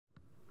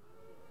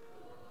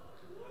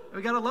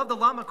We gotta love the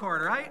llama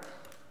corn, right?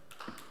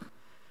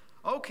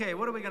 Okay,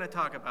 what are we gonna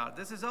talk about?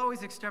 This is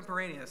always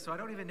extemporaneous, so I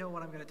don't even know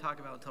what I'm gonna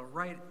talk about until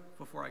right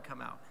before I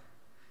come out.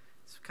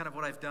 It's kind of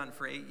what I've done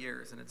for 8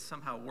 years, and it's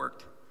somehow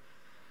worked.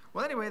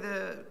 Well, anyway,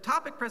 the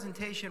topic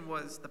presentation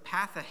was the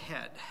path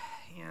ahead.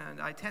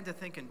 And I tend to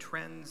think in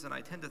trends, and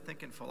I tend to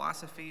think in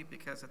philosophy,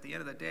 because at the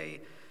end of the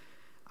day,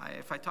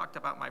 if I talked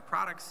about my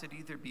products, it'd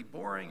either be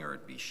boring or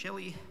it'd be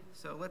shilly.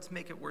 So let's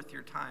make it worth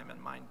your time,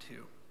 and mine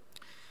too.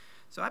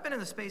 So I've been in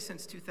the space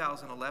since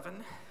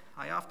 2011.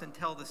 I often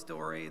tell the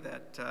story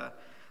that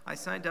I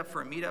signed up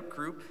for a meetup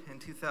group in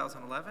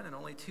 2011, and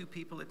only 2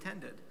 people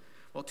attended.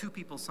 Well, 2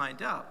 people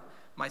signed up,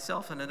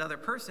 myself and another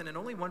person, and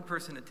only 1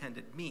 person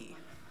attended, me.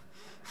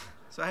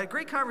 So I had a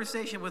great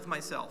conversation with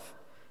myself.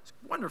 It's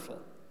wonderful.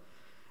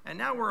 And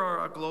now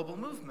we're a global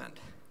movement.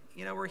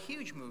 You know, we're a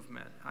huge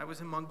movement. I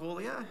was in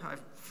Mongolia. I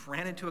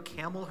ran into a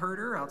camel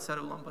herder outside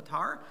of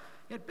Ulaanbaatar.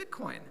 He had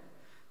Bitcoin.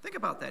 Think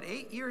about that.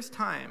 8 years'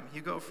 time,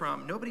 you go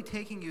from nobody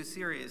taking you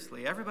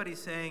seriously, everybody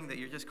saying that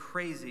you're just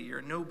crazy,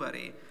 you're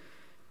nobody,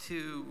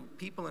 to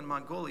people in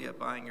Mongolia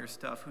buying your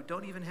stuff who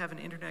don't even have an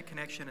internet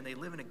connection and they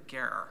live in a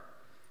ger.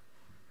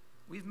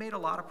 We've made a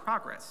lot of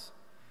progress.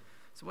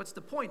 So what's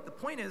the point? The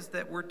point is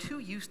that we're too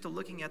used to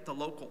looking at the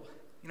local.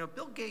 You know,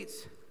 Bill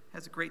Gates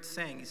has a great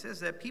saying. He says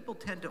that people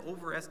tend to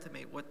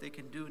overestimate what they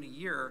can do in a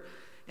year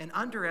and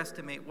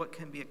underestimate what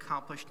can be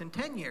accomplished in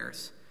 10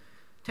 years.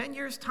 10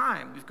 years'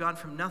 time, we've gone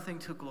from nothing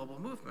to a global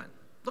movement.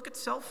 Look at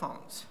cell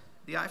phones.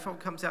 The iPhone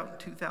comes out in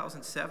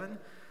 2007.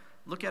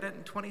 Look at it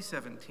in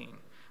 2017.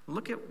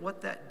 Look at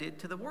what that did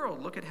to the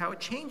world. Look at how it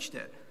changed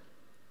it.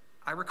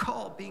 I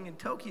recall being in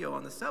Tokyo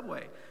on the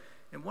subway.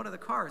 In one of the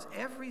cars,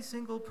 every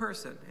single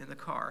person in the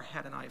car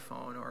had an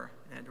iPhone or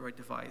an Android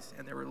device,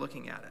 and they were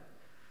looking at it.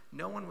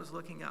 No one was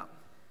looking up.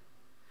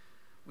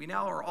 We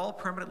now are all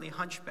permanently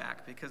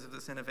hunchbacked because of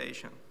this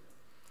innovation.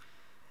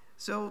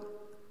 So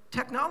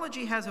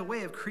technology has a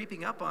way of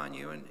creeping up on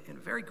you in a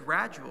very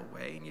gradual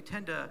way, and you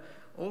tend to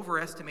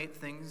overestimate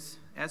things,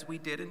 as we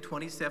did in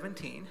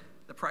 2017.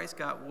 The price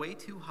got way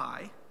too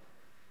high.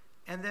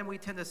 And then we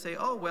tend to say,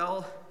 oh,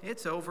 well,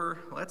 it's over.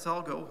 Let's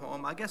all go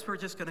home. I guess we're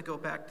just going to go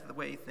back to the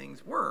way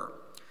things were.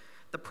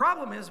 The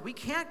problem is we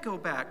can't go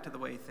back to the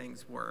way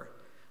things were.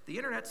 The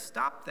internet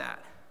stopped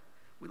that.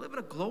 We live in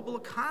a global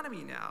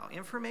economy now.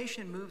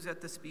 Information moves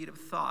at the speed of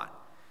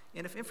thought.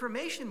 And if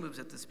information moves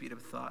at the speed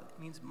of thought,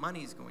 it means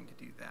money's going to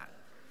do that.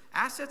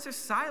 Assets are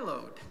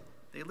siloed.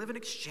 They live in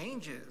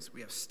exchanges.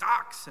 We have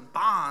stocks and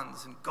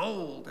bonds and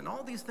gold and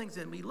all these things,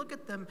 and we look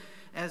at them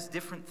as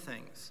different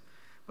things.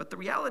 But the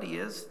reality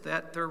is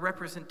that their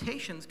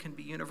representations can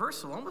be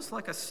universal, almost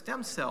like a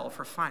stem cell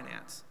for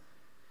finance.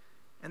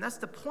 And that's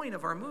the point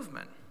of our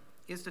movement,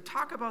 is to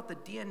talk about the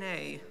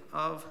DNA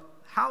of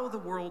how the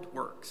world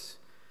works,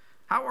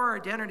 how our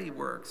identity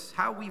works,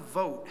 how we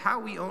vote, how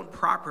we own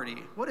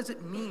property. What does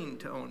it mean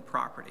to own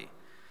property?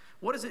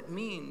 What does it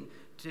mean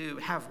to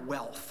have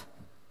wealth?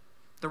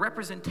 The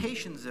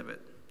representations of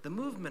it, the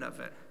movement of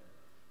it.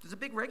 There's a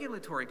big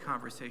regulatory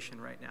conversation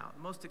right now.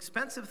 The most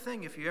expensive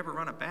thing if you ever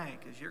run a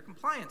bank is your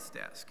compliance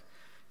desk.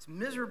 It's a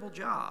miserable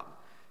job.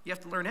 You have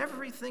to learn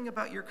everything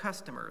about your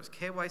customers,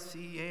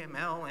 KYC,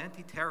 AML,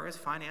 anti-terrorist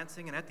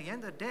financing, and at the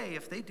end of the day,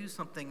 if they do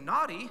something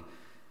naughty,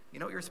 you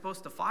know what you're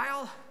supposed to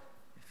file?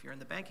 If you're in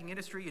the banking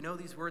industry, you know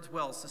these words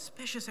well,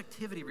 suspicious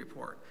activity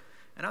report.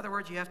 In other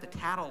words, you have to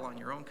tattle on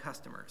your own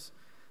customers.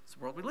 It's the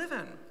world we live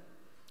in.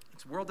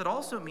 It's a world that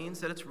also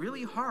means that it's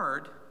really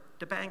hard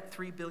to bank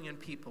 3 billion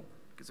people,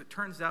 because it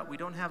turns out we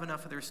don't have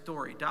enough of their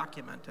story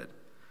documented.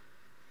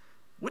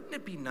 Wouldn't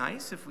it be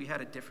nice if we had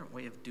a different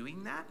way of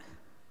doing that?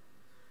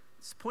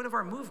 It's the point of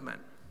our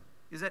movement,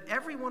 is that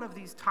every one of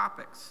these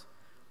topics,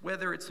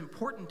 whether it's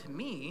important to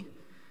me,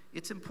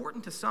 it's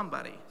important to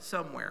somebody,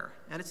 somewhere,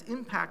 and it's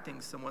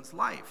impacting someone's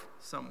life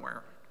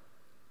somewhere.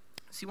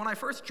 See, when I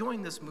first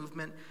joined this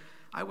movement,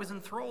 I was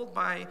enthralled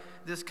by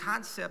this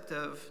concept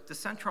of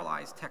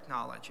decentralized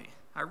technology.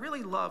 I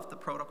really loved the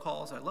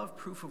protocols. I loved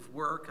proof of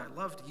work. I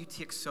loved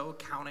UTXO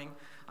accounting.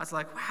 I was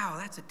like, wow,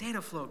 that's a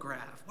data flow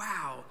graph.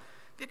 Wow,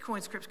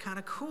 Bitcoin script's kind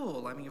of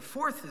cool. I mean,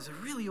 Forth is a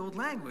really old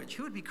language.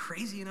 Who would be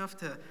crazy enough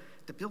to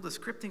build a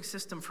scripting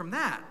system from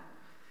that?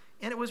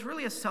 And it was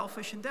really a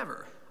selfish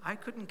endeavor. I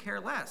couldn't care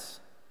less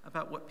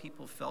about what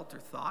people felt or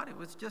thought. It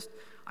was just,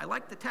 I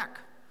liked the tech.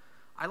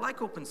 I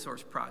like open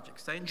source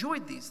projects. I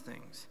enjoyed these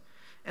things.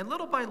 And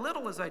little by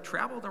little, as I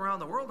traveled around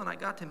the world and I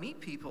got to meet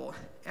people,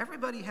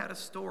 everybody had a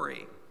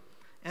story.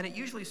 And it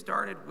usually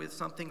started with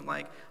something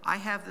like, I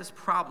have this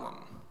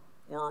problem,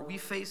 or we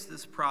face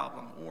this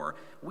problem, or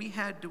we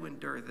had to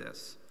endure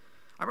this.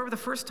 I remember the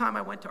first time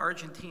I went to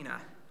Argentina,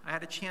 I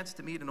had a chance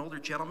to meet an older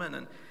gentleman,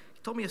 and he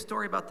told me a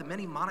story about the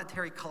many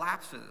monetary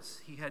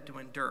collapses he had to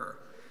endure.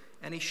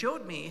 And he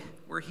showed me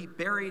where he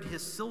buried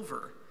his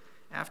silver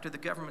after the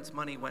government's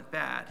money went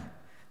bad.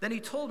 Then he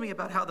told me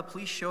about how the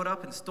police showed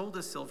up and stole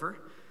his silver.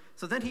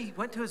 So then he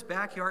went to his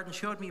backyard and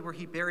showed me where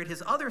he buried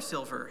his other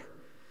silver,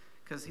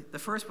 because the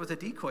first was a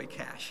decoy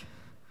cache.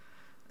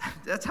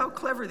 That's how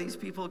clever these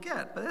people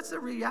get. But that's the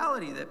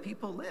reality that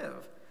people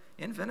live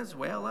in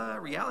Venezuela,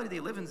 reality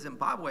they live in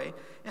Zimbabwe.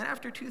 And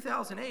after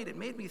 2008, it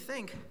made me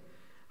think,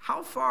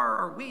 how far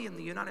are we in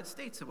the United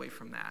States away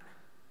from that?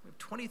 We have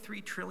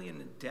 23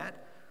 trillion in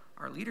debt.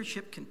 Our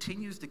leadership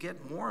continues to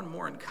get more and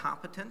more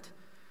incompetent.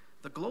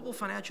 The global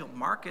financial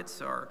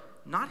markets are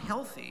not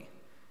healthy,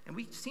 and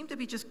we seem to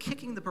be just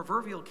kicking the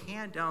proverbial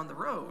can down the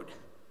road.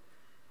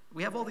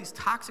 We have all these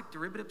toxic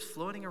derivatives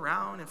floating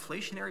around,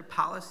 inflationary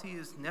policy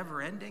is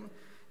never ending,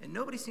 and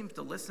nobody seems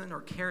to listen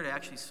or care to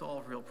actually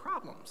solve real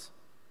problems.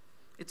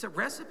 It's a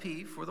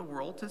recipe for the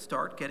world to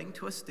start getting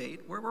to a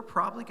state where we're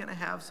probably going to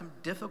have some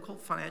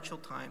difficult financial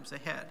times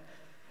ahead.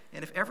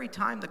 And if every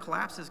time the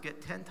collapses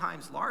get 10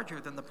 times larger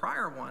than the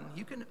prior one,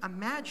 you can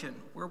imagine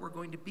where we're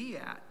going to be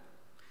at.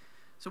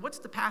 So what's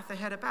the path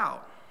ahead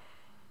about?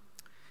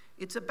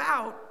 It's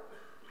about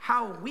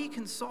how we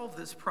can solve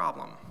this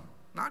problem.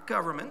 Not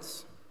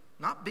governments,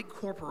 not big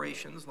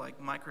corporations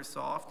like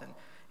Microsoft and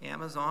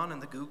Amazon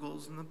and the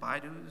Googles and the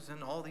Baidus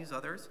and all these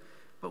others,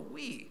 but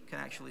we can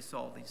actually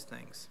solve these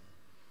things.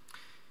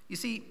 You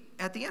see,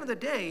 at the end of the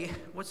day,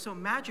 what's so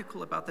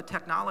magical about the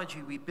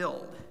technology we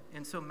build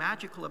and so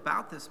magical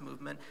about this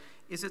movement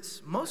is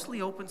it's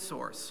mostly open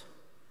source.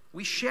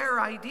 We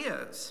share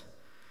ideas.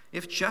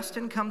 If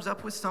Justin comes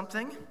up with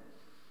something,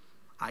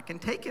 I can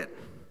take it.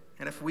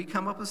 And if we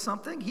come up with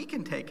something, he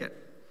can take it.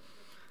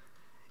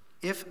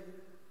 If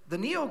the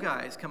Neo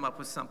guys come up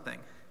with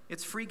something,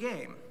 it's free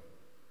game.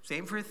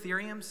 Same for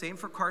Ethereum, same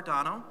for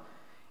Cardano.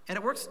 And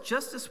it works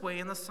just this way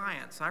in the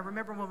science. I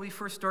remember when we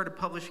first started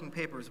publishing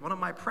papers, one of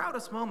my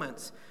proudest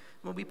moments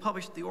when we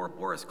published the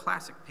Ouroboros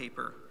Classic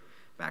paper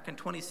back in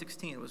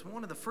 2016. It was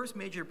one of the first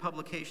major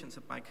publications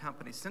of my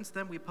company. Since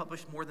then, we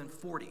published more than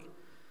 40.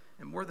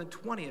 And more than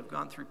 20 have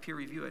gone through peer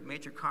review at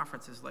major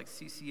conferences like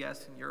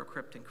CCS and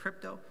Eurocrypt and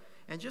Crypto.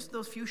 And just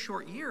those few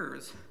short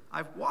years,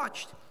 I've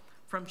watched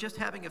from just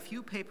having a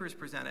few papers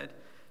presented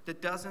to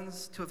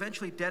dozens to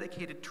eventually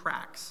dedicated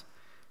tracks,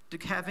 to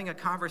having a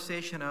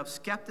conversation of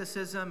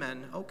skepticism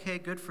and, okay,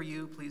 good for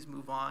you, please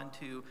move on,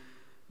 to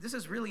this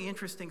is really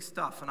interesting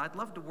stuff, and I'd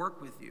love to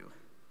work with you.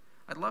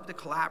 I'd love to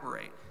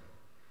collaborate.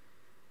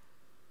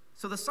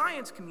 So the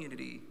science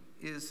community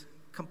is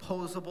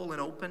composable and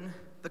open.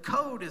 The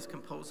code is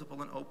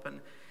composable and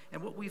open.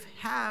 And what we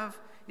have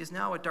is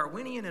now a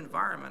Darwinian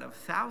environment of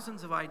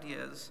thousands of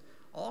ideas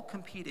all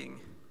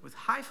competing with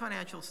high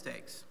financial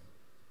stakes.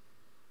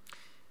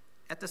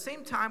 At the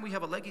same time, we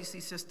have a legacy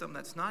system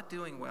that's not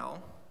doing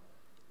well,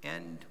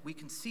 and we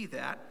can see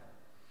that.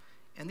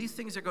 And these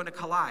things are going to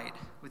collide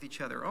with each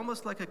other,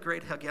 almost like a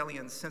great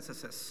Hegelian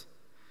synthesis.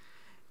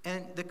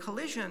 And the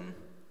collision,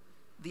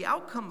 the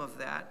outcome of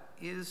that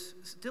is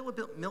still a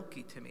bit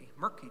murky to me.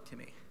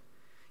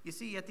 You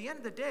see, at the end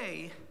of the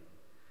day,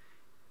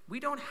 we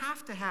don't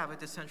have to have a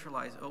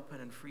decentralized,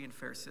 open, and free and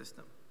fair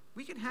system.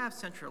 We can have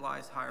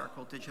centralized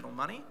hierarchical digital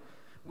money.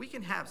 We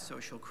can have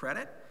social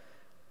credit.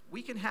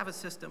 We can have a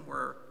system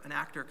where an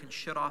actor can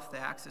shut off the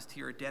access to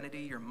your identity,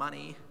 your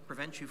money,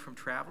 prevent you from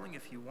traveling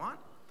if you want.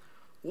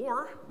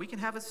 Or we can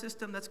have a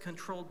system that's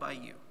controlled by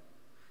you.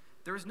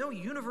 There is no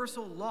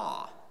universal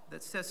law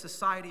that says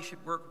society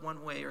should work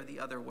one way or the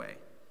other way.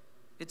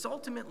 It's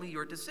ultimately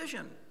your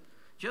decision.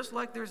 Just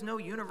like there's no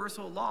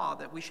universal law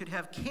that we should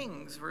have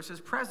kings versus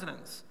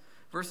presidents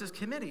versus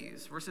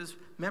committees versus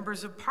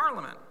members of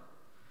parliament.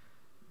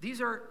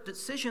 These are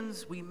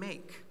decisions we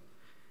make.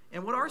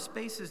 And what our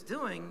space is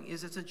doing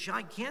is it's a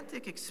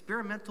gigantic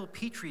experimental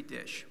petri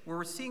dish where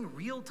we're seeing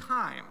real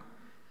time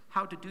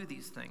how to do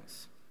these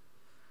things.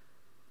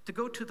 To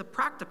go to the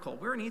practical,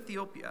 we're in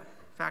Ethiopia.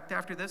 In fact,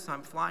 after this,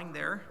 I'm flying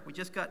there. We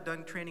just got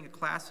done training a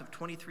class of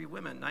 23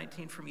 women,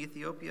 19 from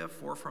Ethiopia,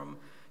 4 from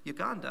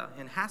Uganda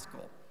in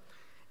Haskell.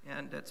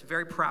 And it's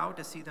very proud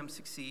to see them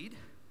succeed.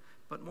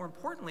 But more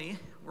importantly,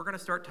 we're going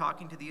to start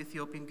talking to the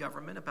Ethiopian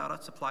government about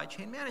a supply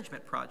chain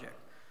management project.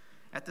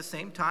 At the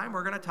same time,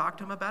 we're going to talk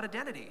to them about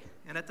identity.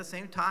 And at the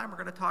same time, we're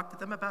going to talk to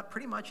them about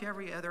pretty much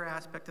every other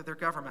aspect of their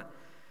government.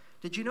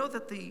 Did you know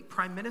that the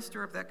prime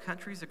minister of that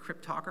country is a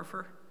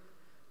cryptographer?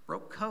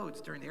 Broke codes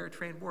during the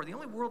Eritrean War. The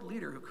only world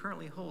leader who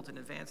currently holds an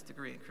advanced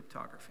degree in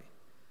cryptography.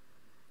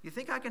 You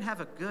think I can have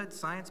a good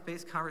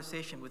science-based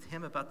conversation with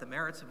him about the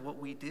merits of what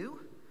we do?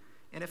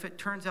 And if it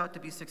turns out to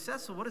be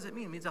successful, what does it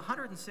mean? It means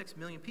 106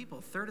 million people,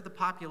 a third of the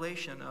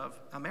population of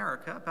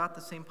America, about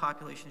the same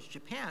population as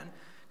Japan,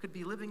 could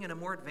be living in a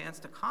more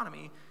advanced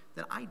economy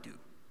than I do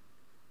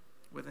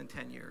within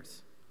 10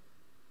 years.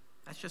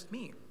 That's just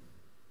me.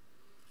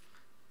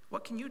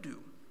 What can you do?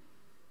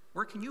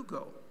 Where can you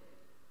go?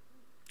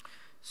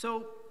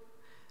 So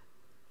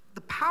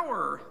the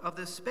power of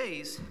this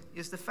space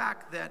is the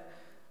fact that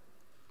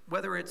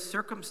whether it's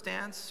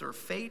circumstance or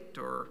fate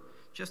or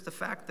just the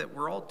fact that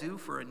we're all due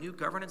for a new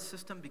governance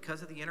system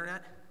because of the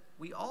internet,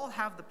 we all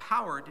have the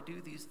power to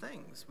do these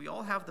things. We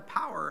all have the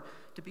power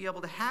to be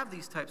able to have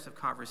these types of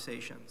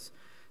conversations,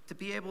 to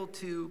be able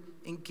to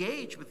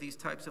engage with these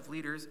types of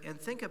leaders and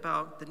think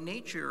about the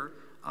nature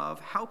of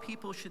how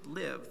people should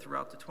live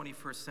throughout the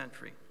 21st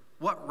century.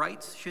 What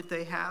rights should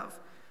they have?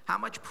 How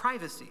much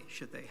privacy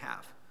should they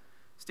have?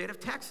 State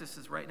of Texas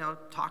is right now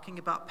talking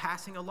about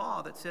passing a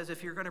law that says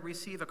if you're going to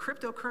receive a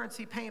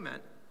cryptocurrency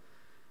payment,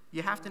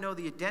 you have to know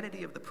the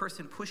identity of the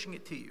person pushing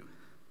it to you.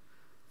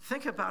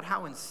 Think about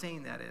how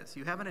insane that is.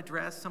 You have an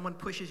address, someone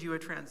pushes you a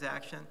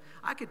transaction.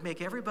 I could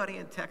make everybody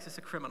in Texas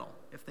a criminal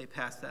if they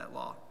passed that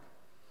law.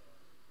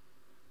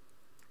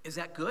 Is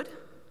that good?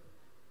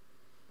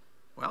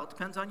 Well, it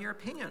depends on your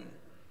opinion,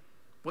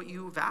 what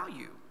you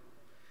value.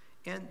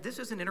 And this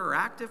is an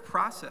interactive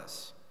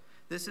process.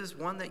 This is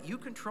one that you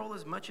control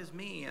as much as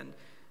me, and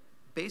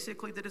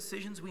basically the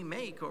decisions we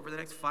make over the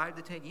next 5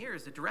 to 10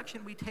 years, the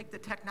direction we take the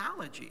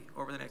technology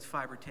over the next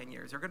 5 or 10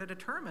 years are going to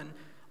determine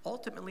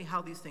ultimately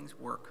how these things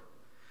work.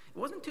 It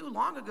wasn't too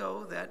long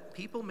ago that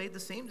people made the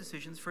same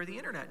decisions for the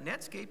internet.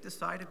 Netscape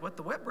decided what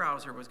the web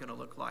browser was going to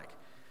look like,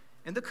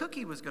 and the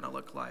cookie was going to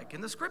look like,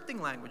 and the scripting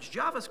language,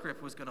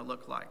 JavaScript, was going to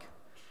look like.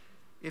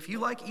 If you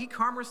like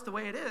e-commerce the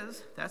way it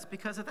is, that's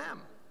because of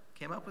them.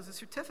 Came up with a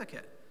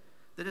certificate.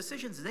 The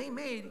decisions they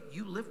made,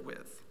 you live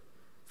with,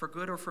 for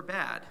good or for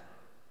bad.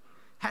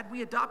 Had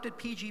we adopted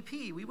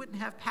PGP, we wouldn't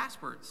have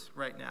passwords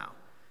right now.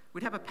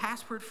 We'd have a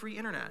password-free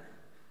internet.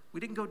 We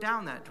didn't go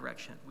down that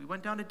direction. We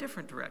went down a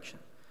different direction.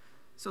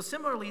 So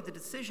similarly, the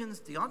decisions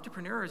the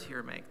entrepreneurs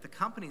here make, the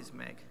companies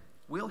make,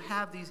 will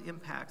have these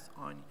impacts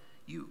on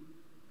you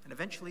and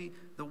eventually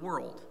the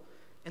world.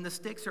 And the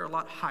stakes are a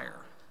lot higher,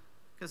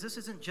 because this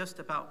isn't just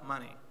about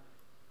money.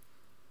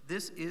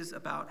 This is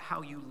about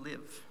how you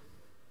live.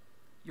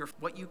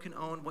 What you can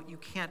own, what you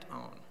can't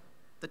own.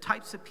 The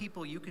types of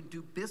people you can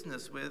do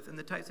business with and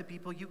the types of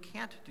people you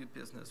can't do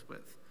business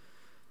with.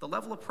 The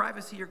level of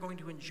privacy you're going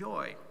to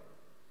enjoy.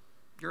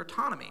 Your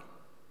autonomy.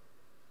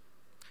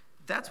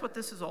 That's what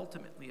this is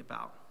ultimately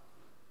about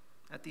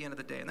at the end of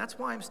the day. And that's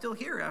why I'm still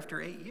here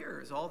after 8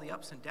 years, all the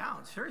ups and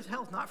downs. Sure as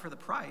hell, not for the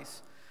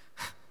price.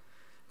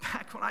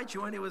 Back when I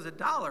joined, it was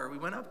 $1. We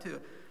went up to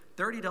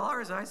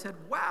 $30. I said,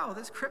 wow,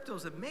 this crypto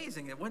is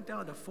amazing. It went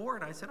down to $4,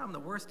 and I said, I'm the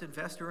worst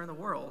investor in the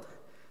world.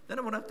 Then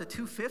it went up to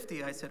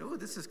 $250. I said, ooh,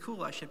 this is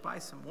cool. I should buy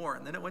some more.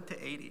 And then it went to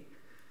 $80.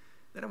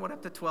 Then it went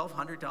up to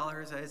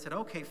 $1,200. I said,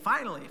 okay,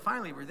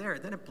 finally we're there.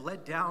 Then it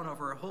bled down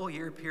over a whole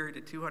year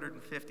period to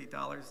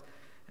 $250.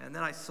 And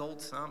then I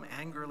sold some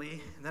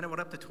angrily. And then it went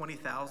up to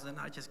 $20,000.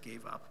 I just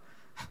gave up.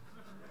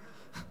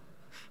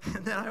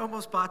 And then I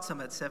almost bought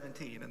some at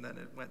 17, and then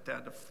it went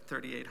down to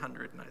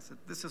 3,800. And I said,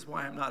 this is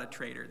why I'm not a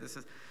trader.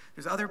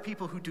 There's other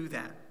people who do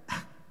that.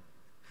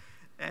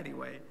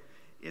 Anyway,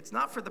 it's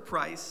not for the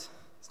price.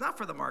 It's not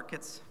for the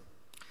markets.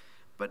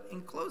 But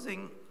in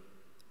closing,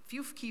 a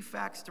few key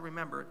facts to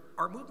remember.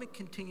 Our movement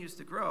continues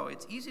to grow.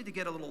 It's easy to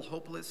get a little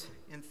hopeless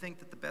and think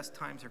that the best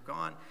times are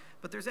gone.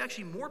 But there's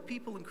actually more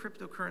people in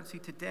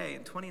cryptocurrency today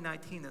in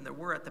 2019 than there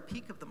were at the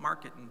peak of the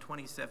market in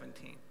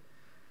 2017.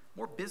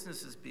 More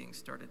businesses being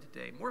started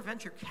today, more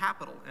venture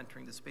capital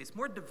entering the space,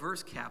 more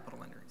diverse capital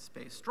entering the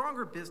space,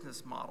 stronger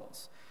business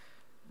models.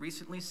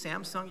 Recently,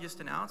 Samsung just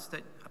announced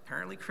that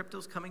apparently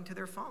crypto's coming to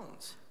their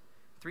phones.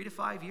 3 to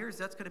 5 years,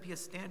 that's going to be a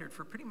standard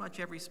for pretty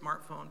much every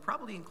smartphone,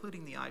 probably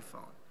including the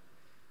iPhone.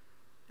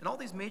 And all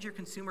these major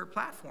consumer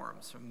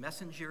platforms, from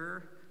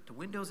Messenger to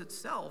Windows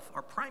itself,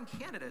 are prime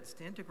candidates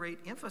to integrate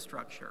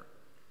infrastructure.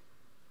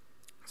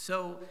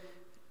 So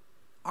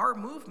our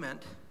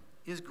movement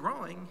is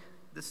growing.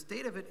 The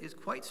state of it is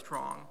quite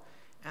strong,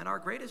 and our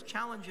greatest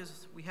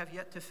challenges we have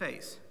yet to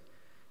face.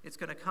 It's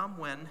going to come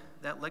when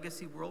that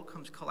legacy world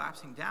comes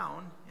collapsing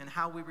down, and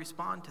how we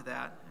respond to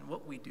that and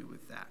what we do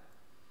with that.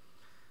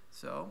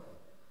 So,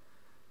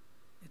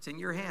 it's in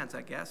your hands,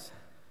 I guess.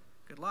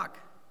 Good luck.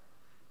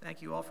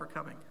 Thank you all for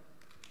coming.